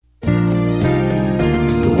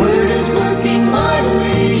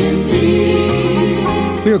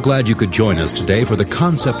We are glad you could join us today for the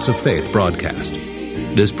Concepts of Faith broadcast.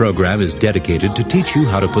 This program is dedicated to teach you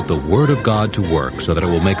how to put the Word of God to work so that it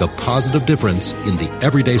will make a positive difference in the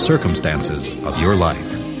everyday circumstances of your life.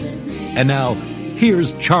 And now,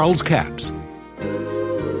 here's Charles Capps.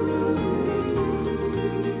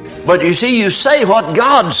 But you see, you say what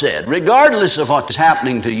God said, regardless of what's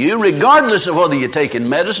happening to you, regardless of whether you're taking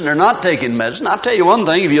medicine or not taking medicine. I'll tell you one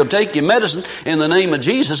thing, if you'll take your medicine in the name of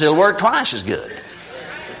Jesus, it'll work twice as good.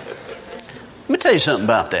 Let me tell you something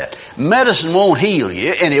about that. Medicine won't heal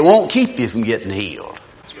you, and it won't keep you from getting healed.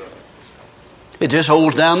 It just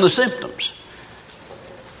holds down the symptoms.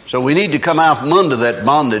 So we need to come out from under that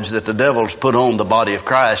bondage that the devil's put on the body of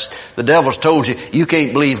Christ. The devil's told you, you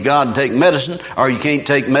can't believe God and take medicine, or you can't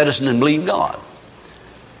take medicine and believe God.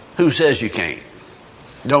 Who says you can't?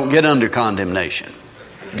 Don't get under condemnation.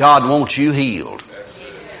 God wants you healed.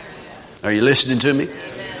 Are you listening to me?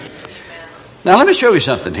 Now let me show you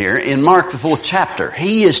something here in Mark the 4th chapter.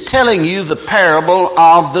 He is telling you the parable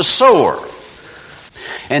of the sower.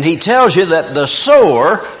 And he tells you that the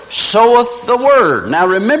sower soweth the word. Now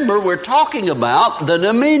remember, we're talking about the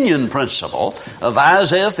dominion principle of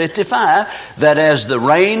Isaiah 55, that as the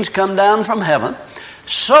rains come down from heaven,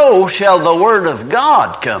 so shall the word of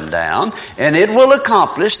God come down, and it will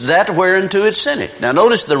accomplish that whereunto it sent it. Now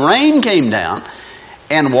notice the rain came down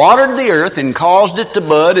and watered the earth and caused it to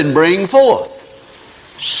bud and bring forth.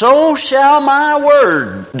 So shall my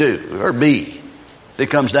word do, or be, that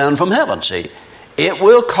comes down from heaven, see. It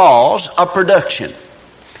will cause a production.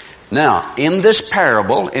 Now, in this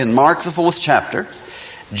parable, in Mark the 4th chapter,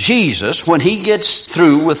 Jesus, when he gets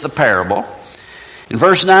through with the parable, in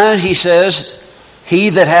verse 9 he says, he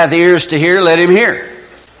that hath ears to hear, let him hear.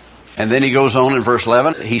 And then he goes on in verse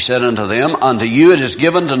 11, he said unto them, unto you it is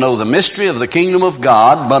given to know the mystery of the kingdom of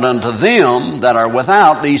God, but unto them that are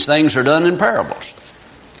without these things are done in parables.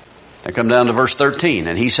 I come down to verse 13,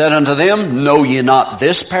 and he said unto them, know ye not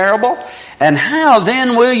this parable? And how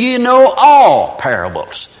then will ye know all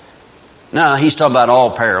parables? Now, he's talking about all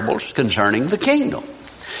parables concerning the kingdom.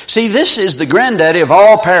 See, this is the granddaddy of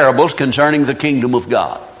all parables concerning the kingdom of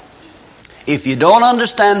God. If you don't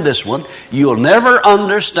understand this one, you'll never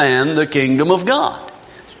understand the kingdom of God.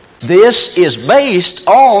 This is based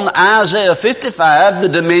on Isaiah 55, the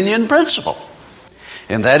dominion principle.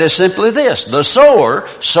 And that is simply this: the sower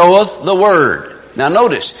soweth the word. Now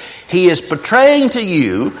notice, he is portraying to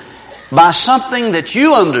you by something that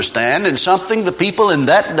you understand, and something the people in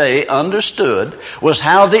that day understood, was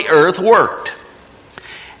how the earth worked.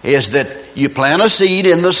 Is that you plant a seed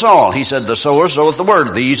in the soil. He said, the sower soweth the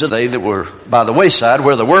word. These are they that were by the wayside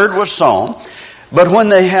where the word was sown. But when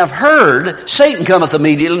they have heard, Satan cometh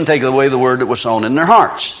immediately and taketh away the word that was sown in their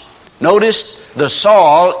hearts. Notice, the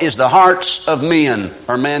soil is the hearts of men,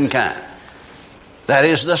 or mankind. That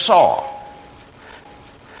is the soil.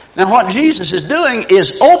 Now what Jesus is doing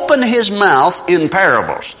is open his mouth in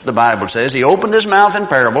parables. The Bible says he opened his mouth in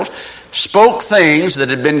parables, spoke things that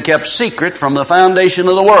had been kept secret from the foundation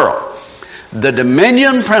of the world. The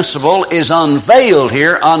dominion principle is unveiled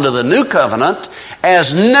here under the new covenant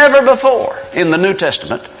as never before in the New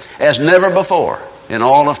Testament, as never before in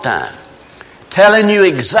all of time. Telling you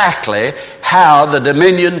exactly how the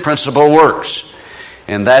dominion principle works.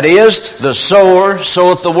 And that is, the sower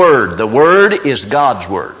soweth the word. The word is God's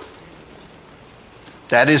word.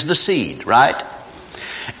 That is the seed, right?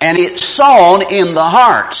 And it's sown in the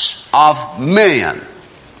hearts of men.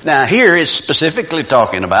 Now here is specifically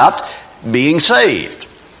talking about being saved.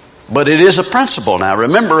 But it is a principle. Now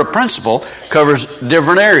remember, a principle covers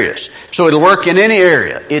different areas. So it'll work in any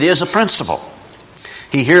area. It is a principle.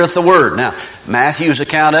 He heareth the word. Now, Matthew's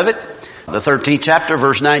account of it, the 13th chapter,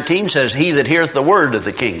 verse 19 says, he that heareth the word of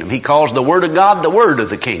the kingdom. He calls the word of God the word of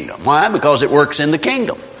the kingdom. Why? Because it works in the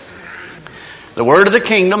kingdom. The word of the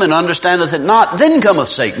kingdom, and understandeth it not, then cometh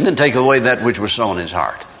Satan and taketh away that which was sown in his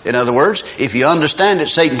heart. In other words, if you understand it,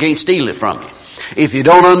 Satan can't steal it from you. If you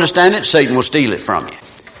don't understand it, Satan will steal it from you.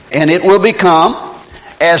 And it will become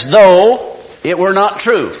as though it were not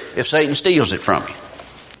true if Satan steals it from you.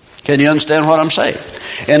 Can you understand what I'm saying?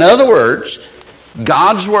 In other words,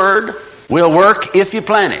 God's word will work if you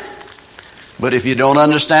plant it. But if you don't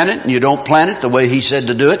understand it and you don't plant it the way he said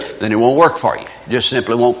to do it, then it won't work for you. It just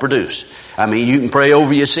simply won't produce. I mean, you can pray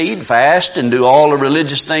over your seed, fast, and do all the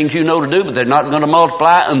religious things you know to do, but they're not going to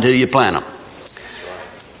multiply until you plant them.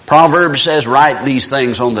 Proverbs says, write these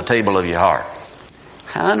things on the table of your heart.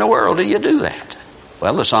 How in the world do you do that?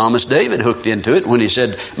 Well, the psalmist David hooked into it when he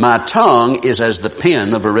said, my tongue is as the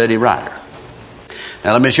pen of a ready writer.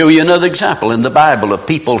 Now let me show you another example in the Bible of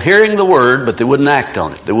people hearing the Word, but they wouldn't act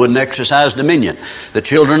on it. They wouldn't exercise dominion. The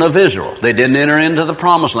children of Israel, they didn't enter into the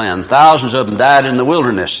promised land. Thousands of them died in the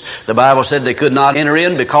wilderness. The Bible said they could not enter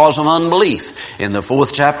in because of unbelief. In the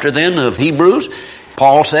 4th chapter then of Hebrews,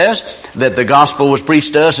 Paul says that the gospel was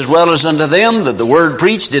preached to us as well as unto them, that the word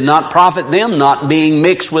preached did not profit them, not being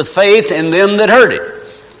mixed with faith in them that heard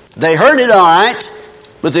it. They heard it all right,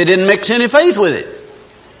 but they didn't mix any faith with it.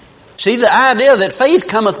 See, the idea that faith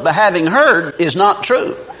cometh by having heard is not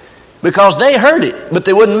true. Because they heard it, but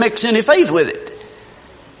they wouldn't mix any faith with it.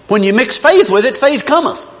 When you mix faith with it, faith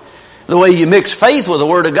cometh. The way you mix faith with the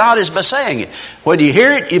Word of God is by saying it. When you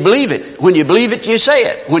hear it, you believe it. When you believe it, you say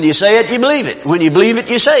it. When you say it, you believe it. When you believe it,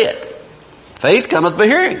 you say it. Faith cometh by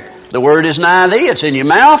hearing. The Word is nigh thee. It's in your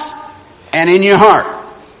mouth and in your heart.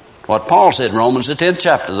 What Paul said in Romans the 10th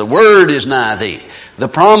chapter, the Word is nigh thee. The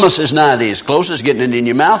promise is nigh thee. It's close as getting it in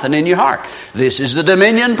your mouth and in your heart. This is the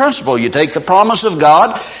dominion principle. You take the promise of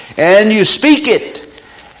God and you speak it.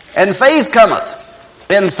 And faith cometh.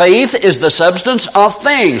 And faith is the substance of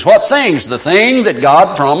things. What things? The thing that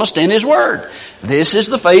God promised in His Word. This is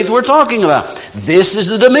the faith we're talking about. This is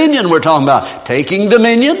the dominion we're talking about. Taking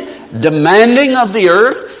dominion, demanding of the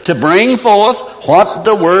earth to bring forth what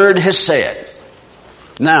the Word has said.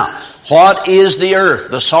 Now, what is the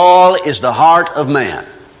earth? The soil is the heart of man.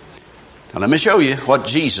 Now let me show you what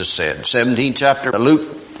Jesus said. 17th chapter,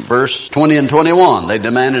 Luke, verse 20 and 21. They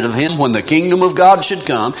demanded of Him when the kingdom of God should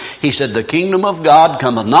come. He said, the kingdom of God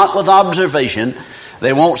cometh not with observation.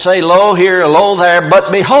 They won't say, lo here, lo there,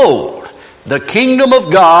 but behold, the kingdom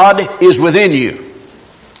of God is within you.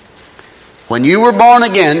 When you were born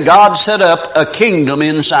again, God set up a kingdom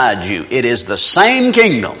inside you. It is the same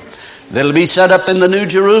kingdom that'll be set up in the New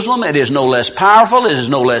Jerusalem. It is no less powerful. It is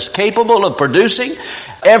no less capable of producing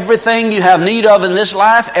everything you have need of in this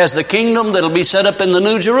life as the kingdom that'll be set up in the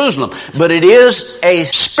New Jerusalem. But it is a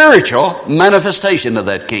spiritual manifestation of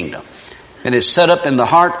that kingdom. And it's set up in the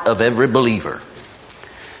heart of every believer.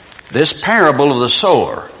 This parable of the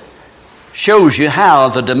sower shows you how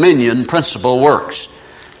the dominion principle works.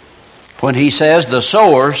 When he says, the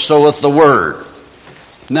sower soweth the word.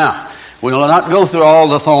 Now, we will not go through all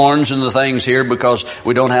the thorns and the things here because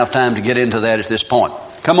we don't have time to get into that at this point.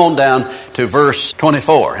 Come on down to verse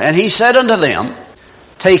 24. And he said unto them,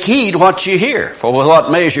 take heed what you hear, for with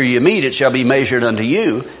what measure you mete it shall be measured unto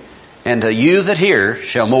you, and to you that hear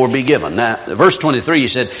shall more be given. Now, verse 23, he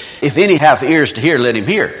said, if any have ears to hear, let him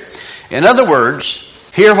hear. In other words,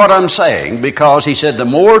 hear what I'm saying, because he said the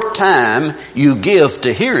more time you give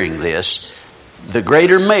to hearing this, the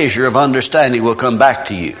greater measure of understanding will come back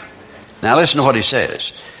to you. Now listen to what he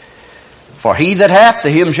says. For he that hath, to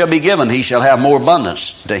him shall be given, he shall have more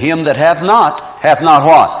abundance. To him that hath not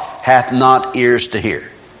what? Hath not ears to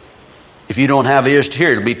hear. If you don't have ears to hear,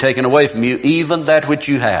 it'll be taken away from you, even that which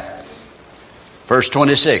you have. Verse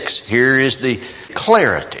 26, here is the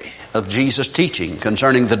clarity of Jesus' teaching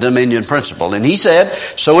concerning the dominion principle. And he said,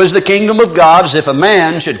 so is the kingdom of God as if a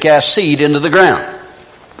man should cast seed into the ground.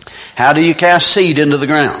 How do you cast seed into the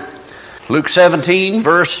ground? Luke 17,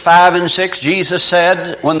 verse 5 and 6, Jesus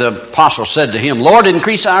said, when the apostle said to him, Lord,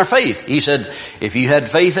 increase our faith. He said, if you had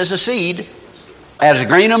faith as a seed, as a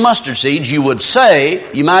grain of mustard seed, you might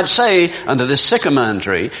say unto this sycamore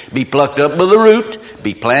tree, be plucked up by the root,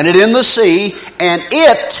 be planted in the sea, and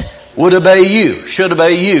it would obey you, should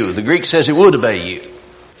obey you. The Greek says it would obey you.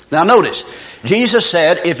 Now notice, Jesus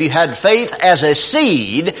said, if you had faith as a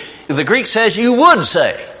seed, the Greek says you would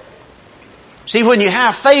say. See, when you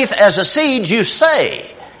have faith as a seed, you say.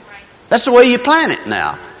 That's the way you plant it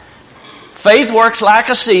now. Faith works like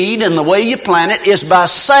a seed, and the way you plant it is by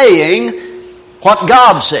saying what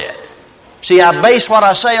God said. See, I base what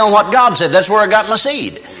I say on what God said. That's where I got my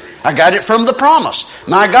seed. I got it from the promise.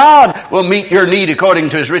 My God will meet your need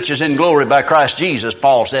according to His riches in glory by Christ Jesus,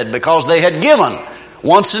 Paul said, because they had given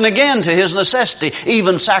once and again to His necessity,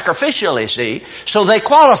 even sacrificially, see, so they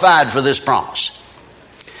qualified for this promise.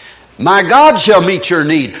 My God shall meet your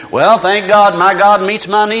need. Well, thank God my God meets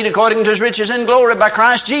my need according to His riches in glory by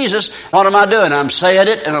Christ Jesus. What am I doing? I'm saying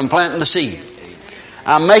it and I'm planting the seed.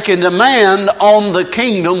 I'm making demand on the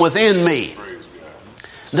kingdom within me.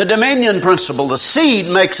 The dominion principle, the seed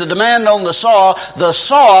makes a demand on the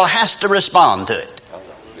soil has to respond to it.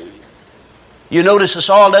 You notice the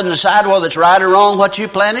soil doesn't decide whether it's right or wrong what you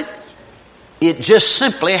planted. It just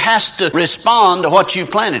simply has to respond to what you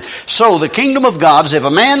planted. So the kingdom of God is if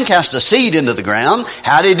a man casts a seed into the ground,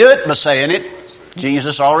 how do he do it? By saying it.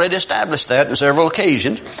 Jesus already established that on several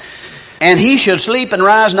occasions. And he should sleep and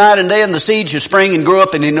rise night and day, and the seed should spring and grow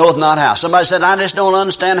up, and he knoweth not how. Somebody said, I just don't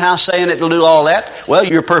understand how saying it will do all that. Well,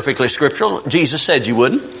 you're perfectly scriptural. Jesus said you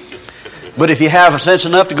wouldn't. But if you have sense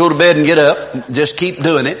enough to go to bed and get up, just keep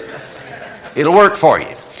doing it. It'll work for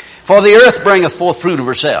you. For the earth bringeth forth fruit of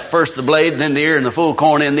herself. First the blade, then the ear, and the full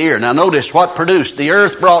corn in the ear. Now notice what produced. The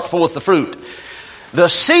earth brought forth the fruit. The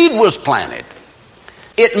seed was planted.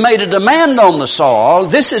 It made a demand on the soil.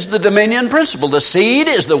 This is the dominion principle. The seed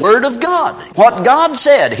is the word of God. What God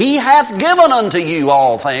said, He hath given unto you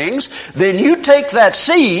all things. Then you take that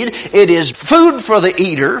seed. It is food for the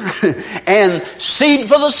eater and seed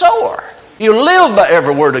for the sower. You live by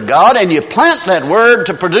every word of God, and you plant that word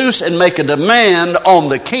to produce and make a demand on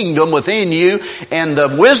the kingdom within you, and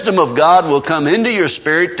the wisdom of God will come into your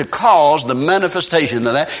spirit to cause the manifestation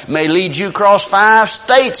of that. It may lead you across 5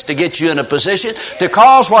 states to get you in a position to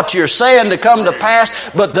cause what you're saying to come to pass,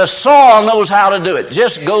 but the soil knows how to do it.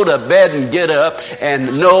 Just go to bed and get up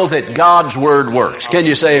and know that God's word works. Can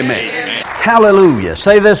you say amen? Hallelujah.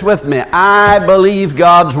 Say this with me. I believe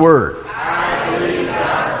God's word.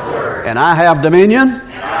 And I have dominion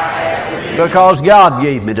because God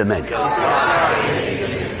gave me dominion.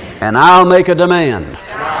 And I'll make a demand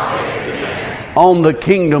on the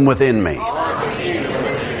kingdom within me.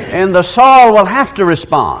 And the soil will have to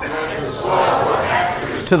respond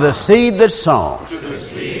to the seed that's sown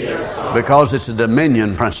because it's a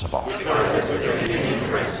dominion principle.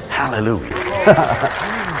 Hallelujah.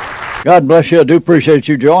 God bless you. I do appreciate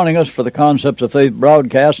you joining us for the Concepts of Faith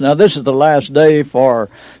broadcast. Now, this is the last day for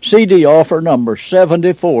CD offer number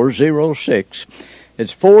 7406.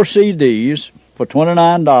 It's 4 CDs for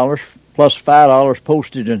 $29 plus $5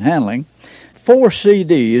 postage and handling. 4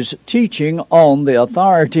 CDs teaching on the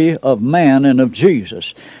authority of man and of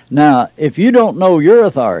Jesus. Now, if you don't know your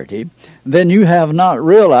authority, then you have not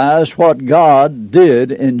realized what God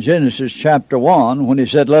did in Genesis chapter 1 when He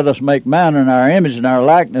said, let us make man in our image and our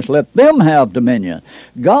likeness, let them have dominion.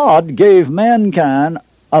 God gave mankind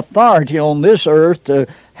authority on this earth to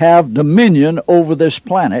have dominion over this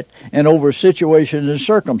planet and over situations and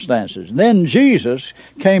circumstances. Then Jesus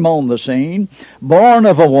came on the scene, born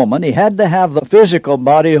of a woman. He had to have the physical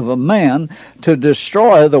body of a man to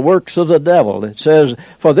destroy the works of the devil. It says,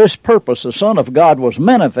 for this purpose the Son of God was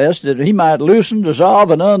manifested, that He might loosen, dissolve,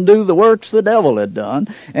 and undo the works the devil had done.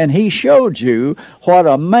 And He showed you what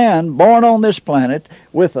a man born on this planet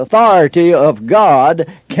with authority of God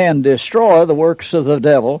can destroy the works of the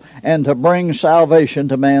devil and to bring salvation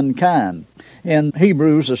to mankind. In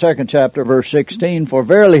Hebrews, the 2nd chapter, verse 16, for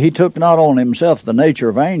verily He took not on Himself the nature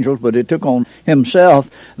of angels, but He took on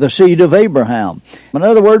Himself the seed of Abraham. In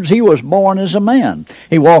other words, He was born as a man.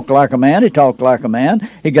 He walked like a man. He talked like a man.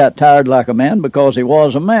 He got tired like a man because He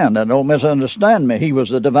was a man. Now, don't misunderstand me. He was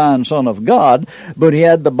the divine Son of God, but He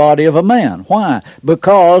had the body of a man. Why?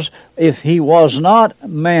 Because if He was not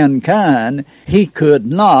mankind, He could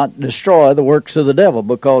not destroy the works of the devil,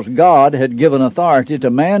 because God had given authority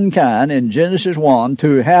to mankind in Genesis 1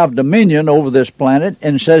 to have dominion over this planet,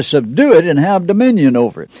 and says subdue it and have dominion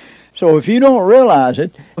over it. So if you don't realize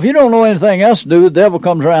it, if you don't know anything else to do, the devil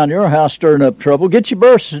comes around your house stirring up trouble. Get your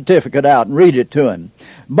birth certificate out and read it to him.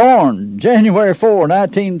 Born January 4,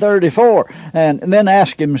 1934, and then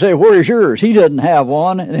ask him, say, where's yours? He doesn't have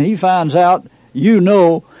one, and he finds out you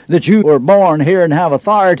know that you were born here and have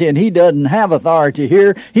authority, and he doesn't have authority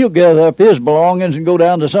here. He'll gather up his belongings and go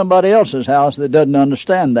down to somebody else's house that doesn't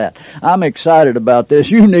understand that. I'm excited about this.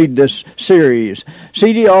 You need this series.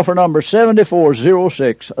 CD offer number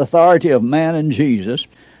 7406, Authority of Man and Jesus.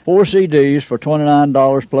 4 CDs for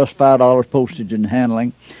 $29 plus $5 postage and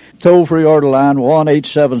handling. Toll-free order line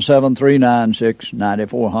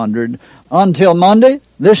 1-877-396-9400. Until Monday,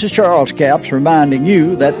 this is Charles Capps reminding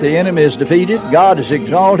you that the enemy is defeated, God is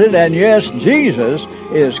exalted, and yes, Jesus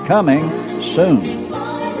is coming soon.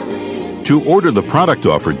 To order the product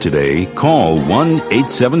offered today, call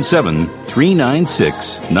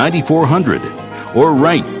 1-877-396-9400 or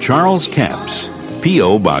write Charles Capps,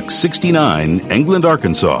 P.O. Box 69, England,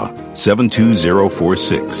 Arkansas,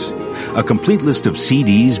 72046. A complete list of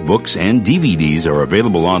CDs, books, and DVDs are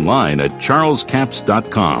available online at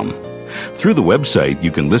charlescapps.com. Through the website,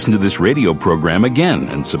 you can listen to this radio program again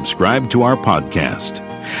and subscribe to our podcast.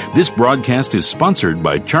 This broadcast is sponsored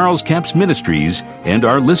by Charles Capps Ministries and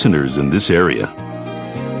our listeners in this area.